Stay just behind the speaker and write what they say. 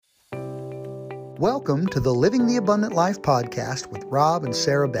Welcome to the Living the Abundant Life podcast with Rob and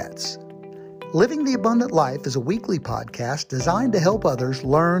Sarah Betts. Living the Abundant Life is a weekly podcast designed to help others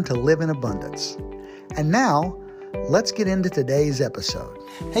learn to live in abundance. And now, let's get into today's episode.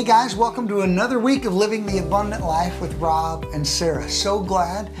 Hey guys, welcome to another week of Living the Abundant Life with Rob and Sarah. So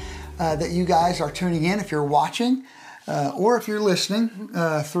glad that you guys are tuning in if you're watching or if you're listening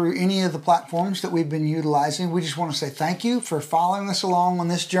through any of the platforms that we've been utilizing. We just want to say thank you for following us along on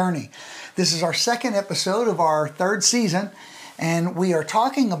this journey. This is our second episode of our third season, and we are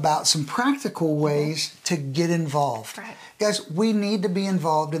talking about some practical ways to get involved. Right. Guys, we need to be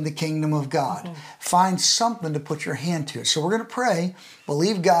involved in the kingdom of God. Find something to put your hand to. So we're going to pray,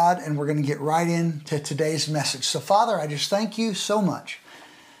 believe God, and we're going to get right into today's message. So Father, I just thank you so much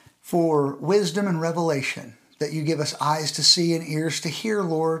for wisdom and revelation, that you give us eyes to see and ears to hear,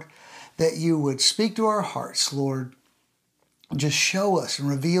 Lord, that you would speak to our hearts, Lord. Just show us and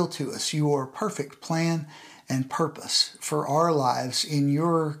reveal to us your perfect plan and purpose for our lives in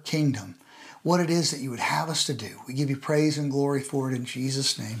your kingdom, what it is that you would have us to do. We give you praise and glory for it in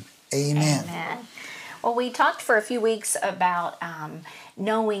Jesus' name. Amen. Amen. Well, we talked for a few weeks about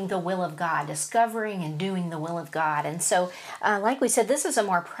knowing the will of God, discovering and doing the will of God. And so, like we said, this is a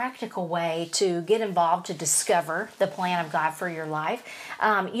more practical way to get involved, to discover the plan of God for your life.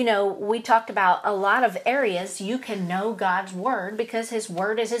 We talked about a lot of areas you can know God's Word because His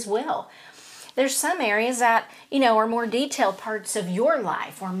Word is His will. There's some areas that, are more detailed parts of your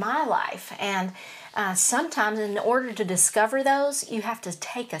life or my life. And sometimes in order to discover those, you have to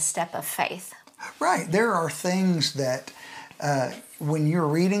take a step of faith. Right. There are things that when you're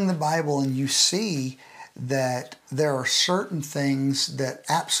reading the Bible and you see that there are certain things that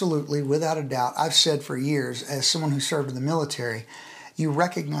absolutely, without a doubt, I've said for years, as someone who served in the military, you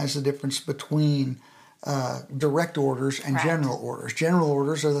recognize the difference between direct orders and Right. general orders. General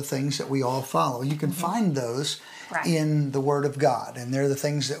orders are the things that we all follow. You can find those Right. in the Word of God, and they're the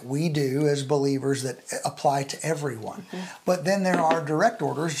things that we do as believers that apply to everyone. But then there are direct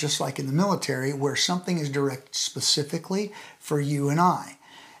orders, just like in the military, where something is direct specifically for you and I.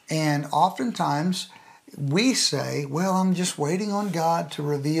 And oftentimes we say, well, I'm just waiting on God to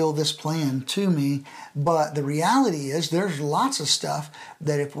reveal this plan to me. But the reality is there's lots of stuff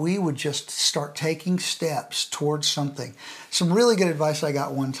that if we would just start taking steps towards something. Some really good advice I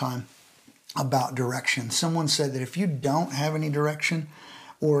got one time about direction. Someone said that if you don't have any direction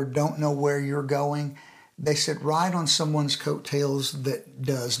or don't know where you're going, they said ride on someone's coattails that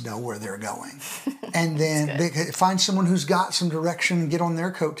does know where they're going. And then they find someone who's got some direction and get on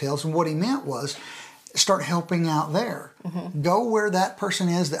their coattails. And what he meant was start helping out there. Go where that person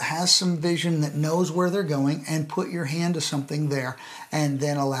is that has some vision, that knows where they're going, and put your hand to something there, and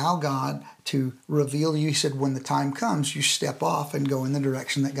then allow God to reveal you. He said when the time comes, you step off and go in the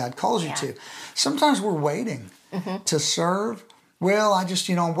direction that God calls you to. Sometimes we're waiting to serve. Well,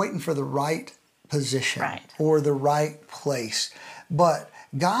 I'm waiting for the right position or the right place. But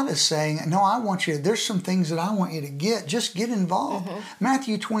God is saying, no, there's some things that I want you to get. Just get involved.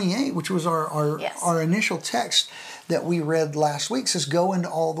 Matthew 28, which was our initial text that we read last week, says, go into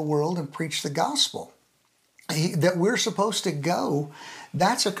all the world and preach the gospel. That we're supposed to go,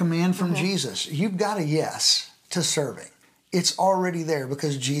 that's a command from Jesus. You've got a yes to serving. It's already there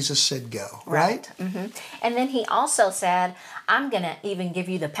because Jesus said go, right? And then He also said, I'm going to even give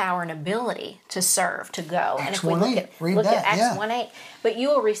you the power and ability to serve, to go. Acts and if we look at Acts 1:8, but you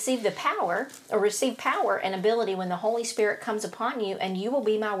will receive receive power and ability when the Holy Spirit comes upon you, and you will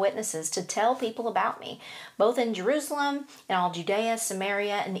be my witnesses to tell people about me, both in Jerusalem and all Judea,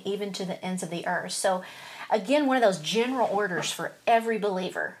 Samaria, and even to the ends of the earth. So again, one of those general orders for every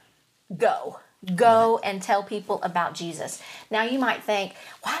believer, go. Go and tell people about Jesus. Now you might think,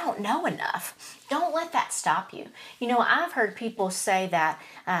 well, I don't know enough. Don't let that stop you. I've heard people say that,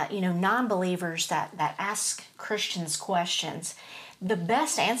 non-believers that ask Christians questions, the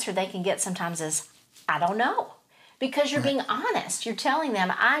best answer they can get sometimes is, I don't know. Because you're being honest. You're telling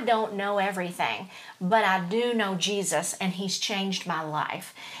them, I don't know everything, but I do know Jesus, and He's changed my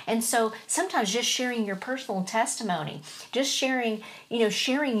life. And so sometimes just sharing your personal testimony, just sharing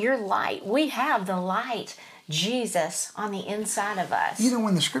your light. We have the light, Jesus, on the inside of us.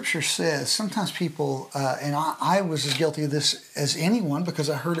 When the Scripture says, sometimes people, and I was as guilty of this as anyone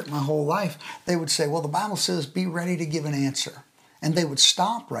because I heard it my whole life, they would say, well, the Bible says be ready to give an answer. And they would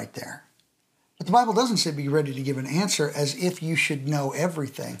stop right there. But the Bible doesn't say be ready to give an answer as if you should know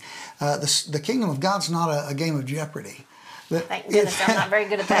everything. The kingdom of God's not a game of Jeopardy. Thank goodness I'm not very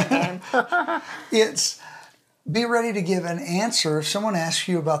good at that game. It's be ready to give an answer. If someone asks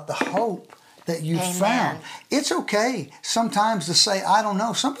you about the hope that you've Amen. found. It's okay sometimes to say, I don't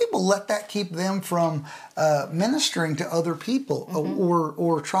know. Some people let that keep them from ministering to other people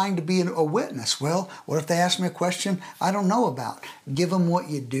or trying to be a witness. Well, what if they ask me a question I don't know about? Give them what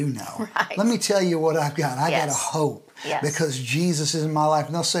you do know. Right. Let me tell you what I've got. I got a hope. Yes. Because Jesus is in my life.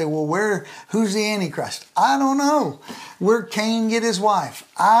 And they'll say, well, who's the Antichrist? I don't know. Where'd Cain get his wife?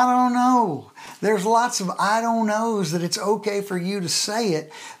 I don't know. There's lots of I don't knows that it's okay for you to say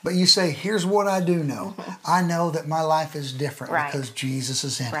it, but you say, here's what I do know. I know that my life is different because Jesus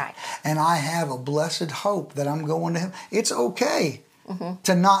is in it. And I have a blessed hope that I'm going to Him. It's okay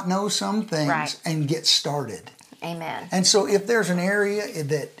to not know some things and get started. Amen. And so if there's an area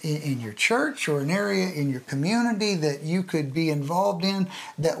that in your church or an area in your community that you could be involved in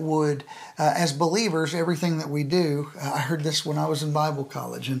that would, as believers, everything that we do, I heard this when I was in Bible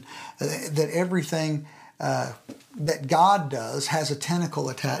college, and that everything that God does has a tentacle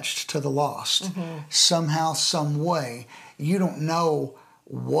attached to the lost. Somehow, some way. You don't know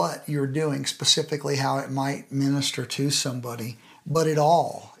what you're doing specifically, how it might minister to somebody, but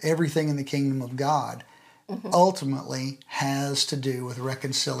everything in the kingdom of God ultimately has to do with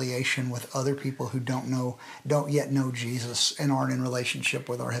reconciliation with other people who don't yet know Jesus and aren't in relationship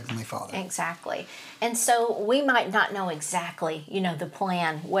with our Heavenly Father. Exactly. And so we might not know exactly, the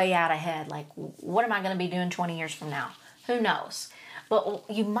plan way out ahead. Like, what am I going to be doing 20 years from now? Who knows? But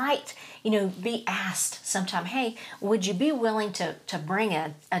you might, be asked sometime, hey, would you be willing to bring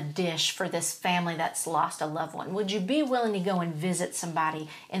a dish for this family that's lost a loved one? Would you be willing to go and visit somebody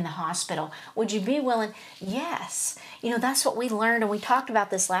in the hospital? Would you be willing? Yes. That's what we learned, and we talked about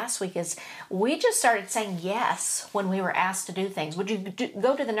this last week, is we just started saying yes when we were asked to do things. Would you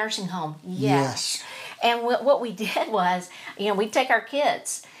go to the nursing home? Yes. And what we did was, we'd take our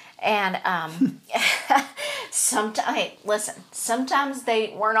kids. And sometimes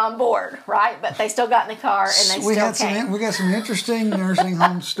they weren't on board, right? But they still got in the car and they came. We got some interesting nursing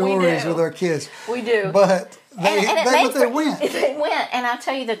home stories with our kids. We do. But they went. They went. And I'll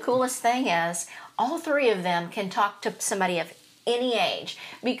tell you, the coolest thing is all three of them can talk to somebody of any age,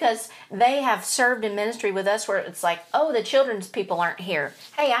 because they have served in ministry with us where it's like, oh, the children's people aren't here.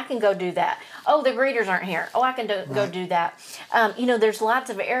 Hey, I can go do that. Oh, the greeters aren't here. Oh, I can go do that. There's lots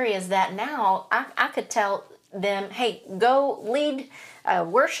of areas that now I could tell them, hey, go lead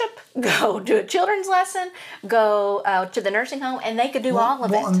worship, go do a children's lesson, go to the nursing home, and they could do all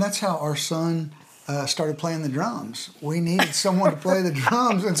of it. And that's how our son started playing the drums. We needed someone to play the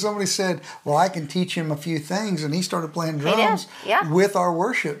drums, and somebody said, well, I can teach him a few things, and he started playing drums with our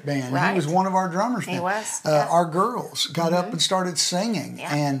worship band. Right. He was one of our drummers. He was. Our girls got up and started singing,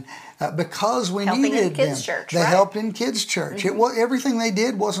 and because we needed them. They helped in kids' church. Everything they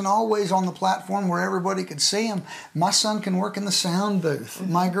did wasn't always on the platform where everybody could see them. My son can work in the sound booth.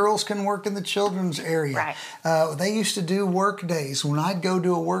 My girls can work in the children's area. They used to do work days. When I'd go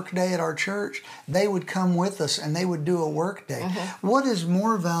do a work day at our church, they would come with us and they would do a work day. What is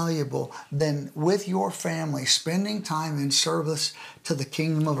more valuable than with your family spending time in service to the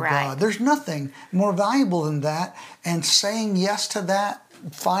kingdom of God? There's nothing more valuable than that, and saying yes to that,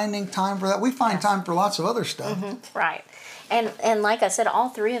 finding time for that. We find time for lots of other stuff. Right. And like I said, all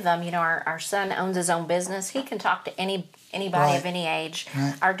three of them, our son owns his own business. He can talk to anybody of any age.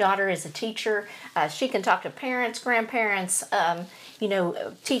 Our daughter is a teacher. She can talk to parents, grandparents,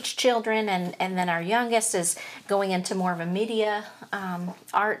 teach children. And then our youngest is going into more of a media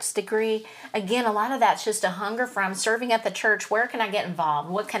arts degree. Again, a lot of that's just a hunger from serving at the church. Where can I get involved?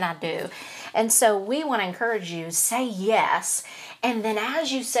 What can I do? And so we want to encourage you, say yes. And then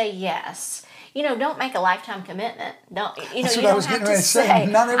as you say yes, don't make a lifetime commitment. That's what I was getting ready to say.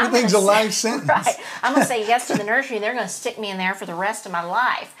 Not everything's a life sentence. Right. I'm going to say yes to the nursery, and they're going to stick me in there for the rest of my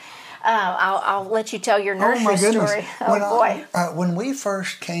life. I'll let you tell your nursery story. When we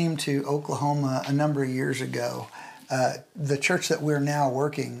first came to Oklahoma a number of years ago, the church that we're now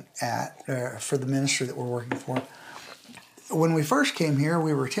working at for the ministry that we're working for, when we first came here,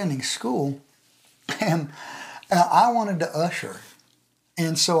 we were attending school, and I wanted to usher.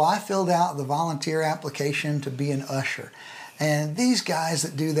 And so I filled out the volunteer application to be an usher. And these guys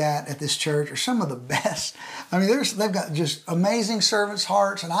that do that at this church are some of the best. I mean, they've got just amazing servants'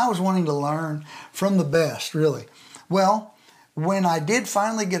 hearts, and I was wanting to learn from the best, really. Well, when I did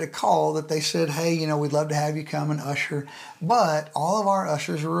finally get a call that they said, hey, we'd love to have you come and usher, but all of our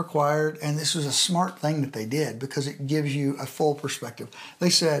ushers are required, and this was a smart thing that they did because it gives you a full perspective.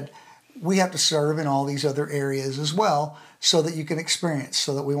 They said, we have to serve in all these other areas as well so that you can experience,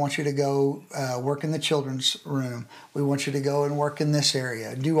 so that we want you to go work in the children's room. We want you to go and work in this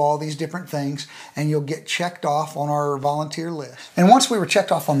area, do all these different things, and you'll get checked off on our volunteer list. And once we were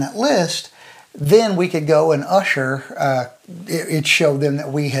checked off on that list, then we could go and usher. It showed them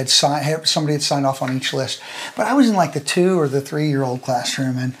that we had somebody had signed off on each list. But I was in like the 2 or the 3-year-old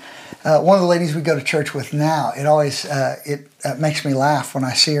classroom, and one of the ladies we go to church with now, it always it makes me laugh when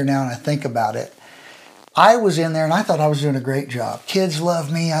I see her now and I think about it. I was in there and I thought I was doing a great job. Kids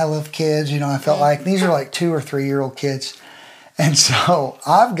love me. I love kids. I felt like these are like 2 or 3-year-old kids. And so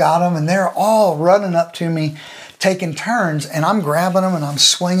I've got them and they're all running up to me, taking turns, and I'm grabbing them and I'm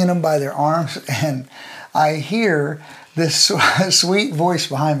swinging them by their arms, and I hear this sweet voice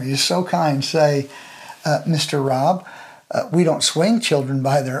behind me, just so kind, say, Mr. Rob, we don't swing children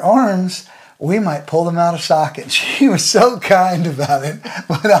by their arms. We might pull them out of socket. She was so kind about it,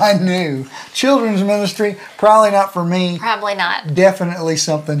 but I knew children's ministry, probably not for me. Probably not. Definitely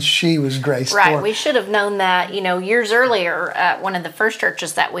something she was graced right. for. We should have known that, years earlier at one of the first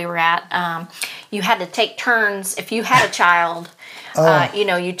churches that we were at, you had to take turns. If you had a child,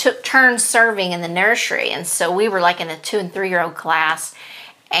 you took turns serving in the nursery. And so we were like in a 2 and 3-year-old class.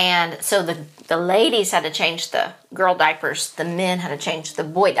 And so the ladies had to change the girl diapers. The men had to change the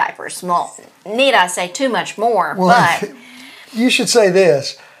boy diapers. Well, need I say too much more, but... You should say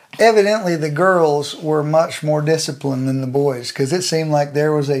this. Evidently, the girls were much more disciplined than the boys, because it seemed like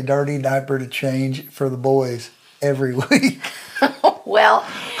there was a dirty diaper to change for the boys every week. Well,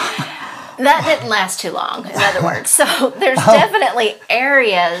 that didn't last too long, in other words. So there's definitely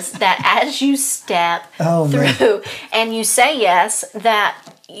areas that as you step through and you say yes, that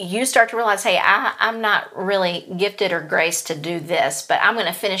you start to realize, hey, I'm not really gifted or graced to do this, but I'm going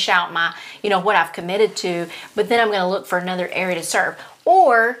to finish out my, what I've committed to, but then I'm going to look for another area to serve.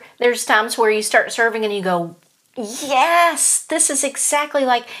 Or there's times where you start serving and you go, yes, this is exactly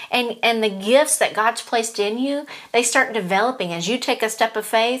like, and the gifts that God's placed in you, they start developing as you take a step of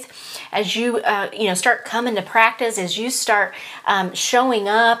faith, as you, start coming to practice, as you start showing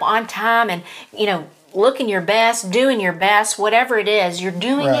up on time and, looking your best, doing your best, whatever it is, you're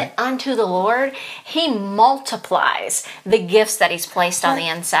doing it unto the Lord. He multiplies the gifts that He's placed on the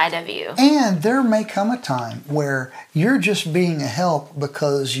inside of you. And there may come a time where you're just being a help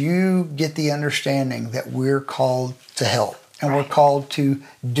because you get the understanding that we're called to help and we're called to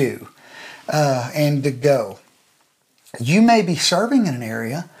do and to go. You may be serving in an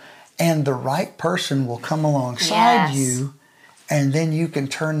area and the right person will come alongside you, and then you can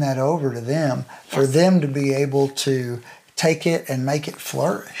turn that over to them for them to be able to take it and make it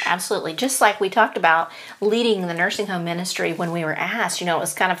flourish. Absolutely. Just like we talked about leading the nursing home ministry when we were asked, it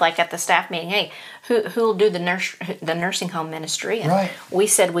was kind of like at the staff meeting, hey, who will do the nursing home ministry? And we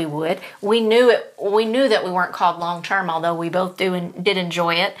said we would. We knew that we weren't called long term, although we both did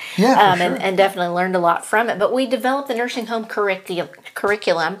enjoy it. And definitely learned a lot from it. But we developed the nursing home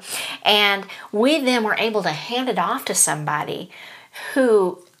curriculum, and we then were able to hand it off to somebody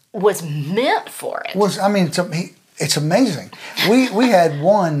who was meant for it. It's amazing. We had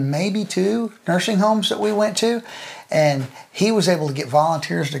 1, maybe 2 nursing homes that we went to, and he was able to get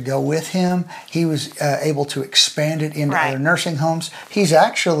volunteers to go with him. He was able to expand it into other nursing homes. He's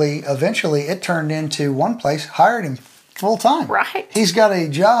actually, eventually, it turned into one place, hired him full time. Right. He's got a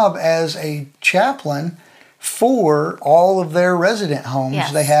job as a chaplain for all of their resident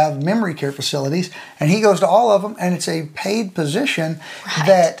homes. They have memory care facilities, and he goes to all of them, and it's a paid position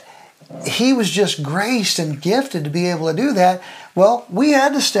that he was just graced and gifted to be able to do that. Well, we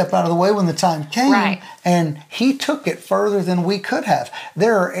had to step out of the way when the time came, and he took it further than we could have.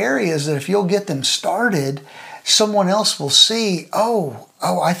 There are areas that if you'll get them started, someone else will see, oh,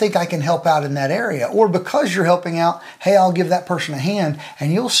 I think I can help out in that area. Or because you're helping out, hey, I'll give that person a hand,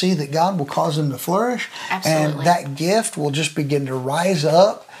 and you'll see that God will cause them to flourish. Absolutely. And that gift will just begin to rise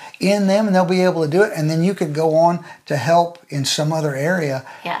up in them, and they'll be able to do it. And then you could go on to help in some other area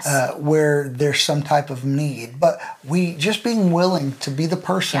where there's some type of need. But we just being willing to be the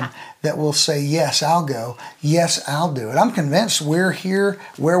person that will say, yes, I'll go. Yes, I'll do it. I'm convinced we're here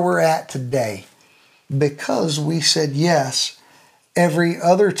where we're at today because we said yes every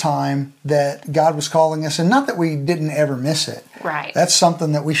other time that God was calling us. And not that we didn't ever miss it. Right. That's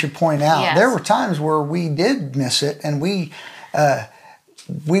something that we should point out. Yes. There were times where we did miss it, and we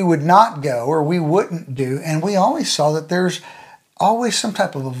would not go or we wouldn't do. And we always saw that there's always some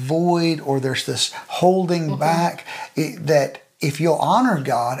type of a void, or there's this holding back, that if you'll honor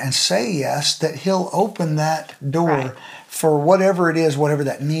God and say yes, that He'll open that door for whatever it is, whatever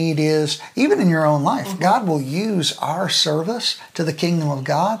that need is, even in your own life. God will use our service to the kingdom of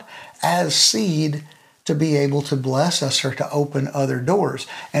God as seed to be able to bless us or to open other doors.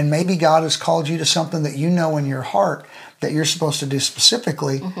 And maybe God has called you to something that you know in your heart that you're supposed to do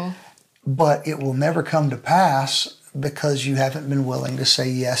specifically, but it will never come to pass because you haven't been willing to say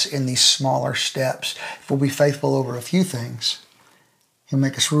yes in these smaller steps. If we'll be faithful over a few things, He'll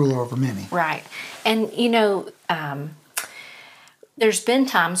make us ruler over many. Right. And, you know, there's been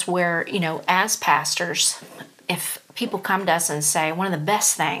times where, you know, as pastors, if people come to us and say, one of the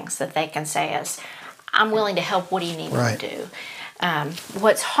best things that they can say is, I'm willing to help, what do you need me to do?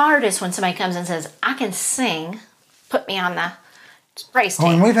 What's hard is when somebody comes and says, I can sing, put me on the praise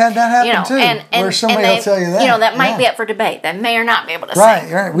team. And we've had that happen too, where somebody will tell you that. You know, that might be up for debate. That may or not be able to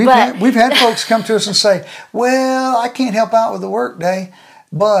sing. Right. We've had folks come to us and say, well, I can't help out with the work day,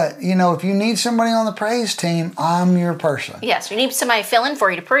 but, you know, if you need somebody on the praise team, I'm your person. Yes, you need somebody fill in for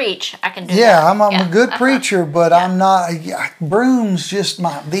you to preach, I can do that. Yeah, I'm a good preacher, but I'm not, brooms just,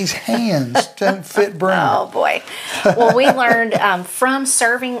 these hands don't fit broom. Oh, boy. Well, we learned from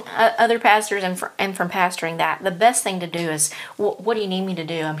serving other pastors and from pastoring that the best thing to do is, what do you need me to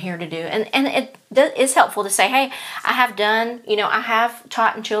do? I'm here to do. And it is helpful to say, hey, I have done, you know, I have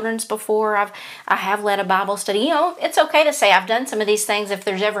taught in children's before. I have led a Bible study. You know, it's okay to say I've done some of these things. If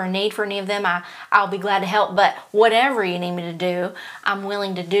there's ever a need for any of them, I'll be glad to help. But whatever you need me to do, I'm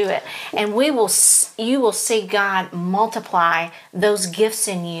willing to do it. And you will see God multiply those gifts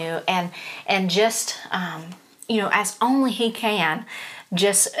in you, and just you know, as only He can.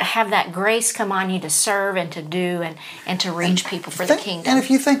 Just have that grace come on you to serve and to do and to reach people for the kingdom. And if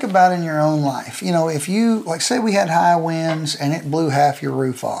you think about in your own life, you know, if you, like say we had high winds and it blew half your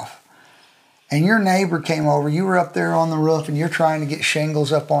roof off, and your neighbor came over, you were up there on the roof and you're trying to get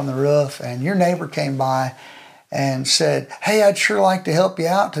shingles up on the roof, and your neighbor came by and said, hey, I'd sure like to help you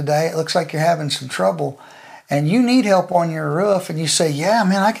out today. It looks like you're having some trouble. And you need help on your roof. And you say, yeah,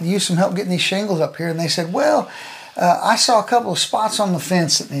 man, I could use some help getting these shingles up here. And they said, well, I saw a couple of spots on the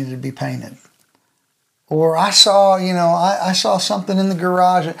fence that needed to be painted. Or I saw, you know, I saw something in the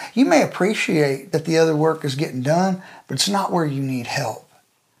garage. You may appreciate that the other work is getting done, but it's not where you need help.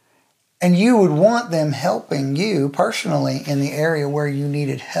 And you would want them helping you personally in the area where you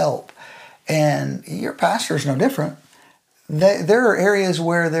needed help. And your pastor is no different. There are areas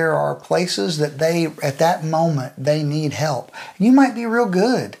where there are places that at that moment, they need help. You might be real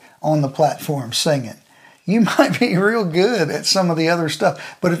good on the platform singing. You might be real good at some of the other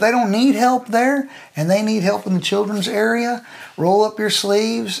stuff. But if they don't need help there, and they need help in the children's area, roll up your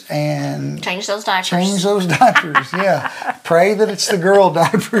sleeves and change those diapers. Yeah. Pray that it's the girl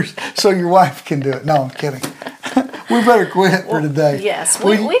diapers so your wife can do it. No, I'm kidding. We better quit for today. Yes,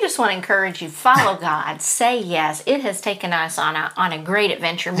 we just want to encourage you. Follow God. Say yes. It has taken us on a great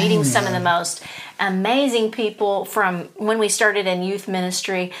adventure, meeting some of the most amazing people from when we started in youth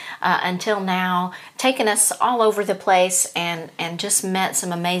ministry until now, taken us all over the place and just met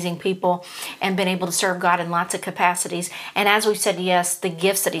some amazing people and been able to serve God in lots of capacities. And as we've said, yes, the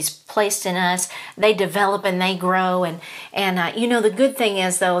gifts that He's placed in us, they develop and they grow. And you know, the good thing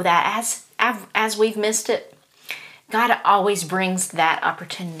is, though, that as we've missed it, God always brings that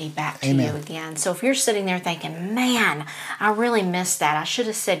opportunity back to you again. So if you're sitting there thinking, man, I really missed that. I should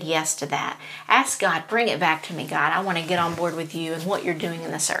have said yes to that. Ask God, bring it back to me, God. I want to get on board with you and what you're doing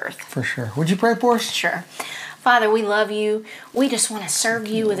in this earth. For sure. Would you pray for us? Sure. Father, we love you. We just want to serve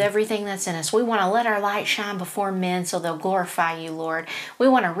you with everything that's in us. We want to let our light shine before men so they'll glorify you, Lord. We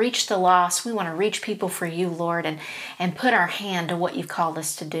want to reach the lost. We want to reach people for you, Lord, and put our hand to what you've called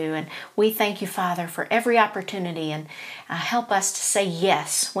us to do. And we thank you, Father, for every opportunity, and help us to say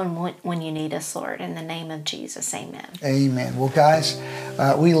yes when you need us, Lord. In the name of Jesus, amen. Amen. Well, guys,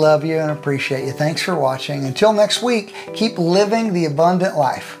 we love you and appreciate you. Thanks for watching. Until next week, keep living the abundant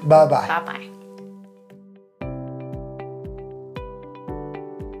life. Bye-bye. Bye-bye.